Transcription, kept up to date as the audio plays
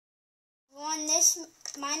guys,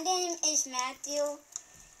 my name is Matthew.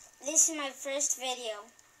 This is my first video.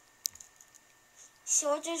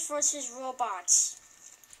 Soldiers versus robots.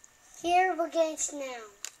 Here begins now.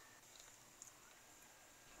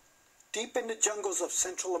 Deep in the jungles of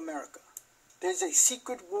Central America, there's a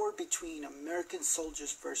secret war between American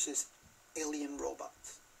soldiers versus alien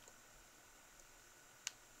robots.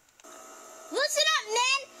 Listen up,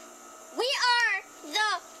 men! We are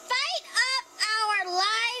the fight of our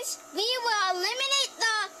lives. We will eliminate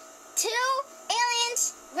the two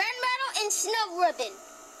aliens, Red Metal and Snow Ribbon.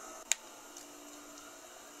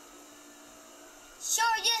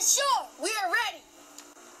 Sure, yes, sure. We are ready.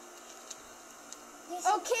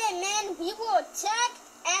 Okay, men, we will attack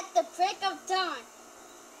at the break of dawn.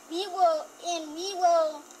 We will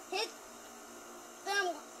hit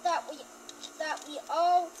them that we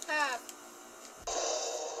all have.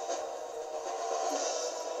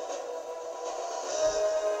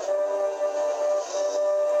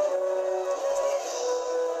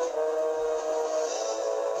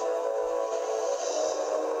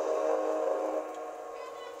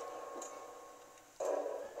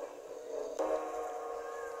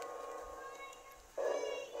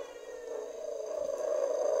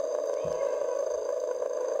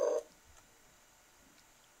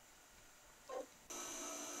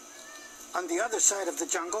 On the other side of the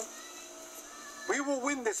jungle, we will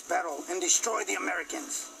win this battle and destroy the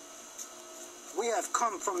Americans. We have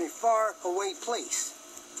come from a far away place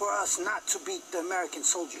for us not to beat the American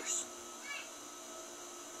soldiers.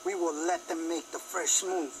 We will let them make the first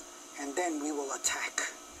move, and then we will attack.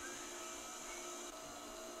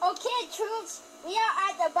 Okay, troops, we are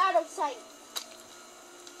at the battle site.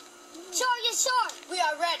 Sure, yes, sure. We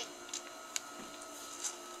are ready.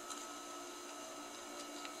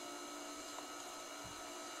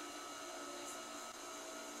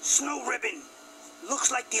 Snow Ribbon,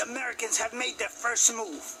 looks like the Americans have made their first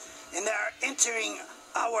move, and they are entering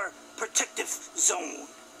our protective zone.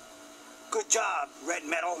 Good job, Red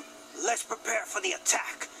Metal. Let's prepare for the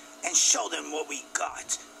attack and show them what we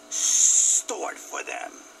got stored for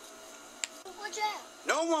them.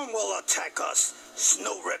 No one will attack us.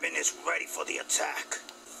 Snow Ribbon is ready for the attack.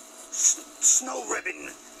 Snow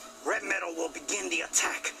Ribbon, Red Metal will begin the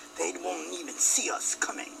attack. They won't even see us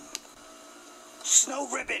coming. Snow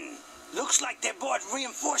Ribbon, looks like they brought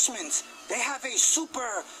reinforcements. They have a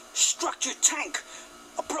super structured tank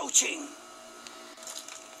approaching.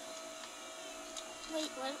 Wait,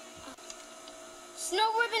 what?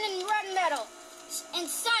 Snow Ribbon and Red Metal in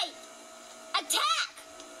sight. Attack!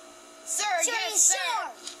 Sir, yes, sir.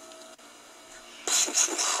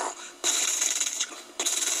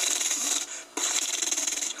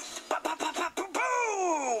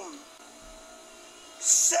 Boom!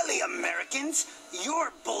 Silly Americans,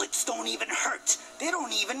 your bullets don't even hurt. They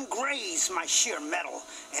don't even graze my sheer metal.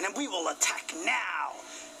 And we will attack now.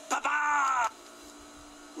 Ba-ba!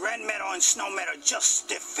 Red Metal and Snow Metal just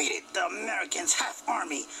defeated the Americans' half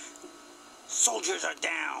army. Soldiers are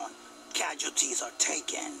down. Casualties are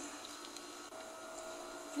taken.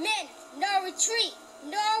 Men, no retreat.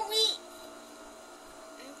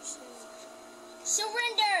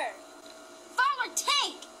 Surrender. Fire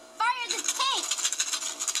tank. Fire the tank.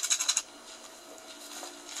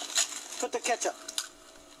 Put the ketchup.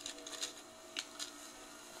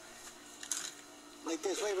 Like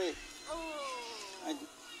this. Wait. Wait.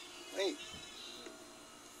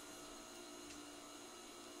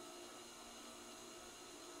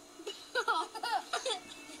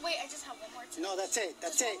 Wait, I just have one more. No, that's it.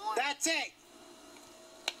 That's it. That's it.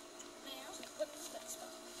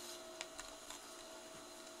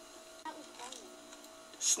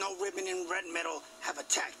 Snow Ribbon and Red Metal have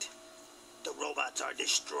attacked. The robots are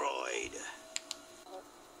destroyed.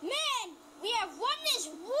 Men, we have won this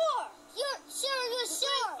war. Yes, sir.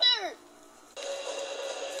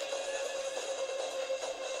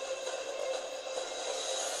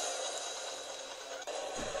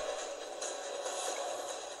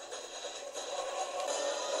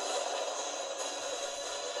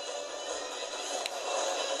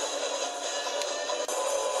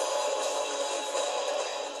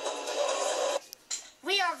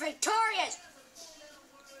 We are victorious.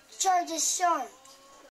 Charges shown.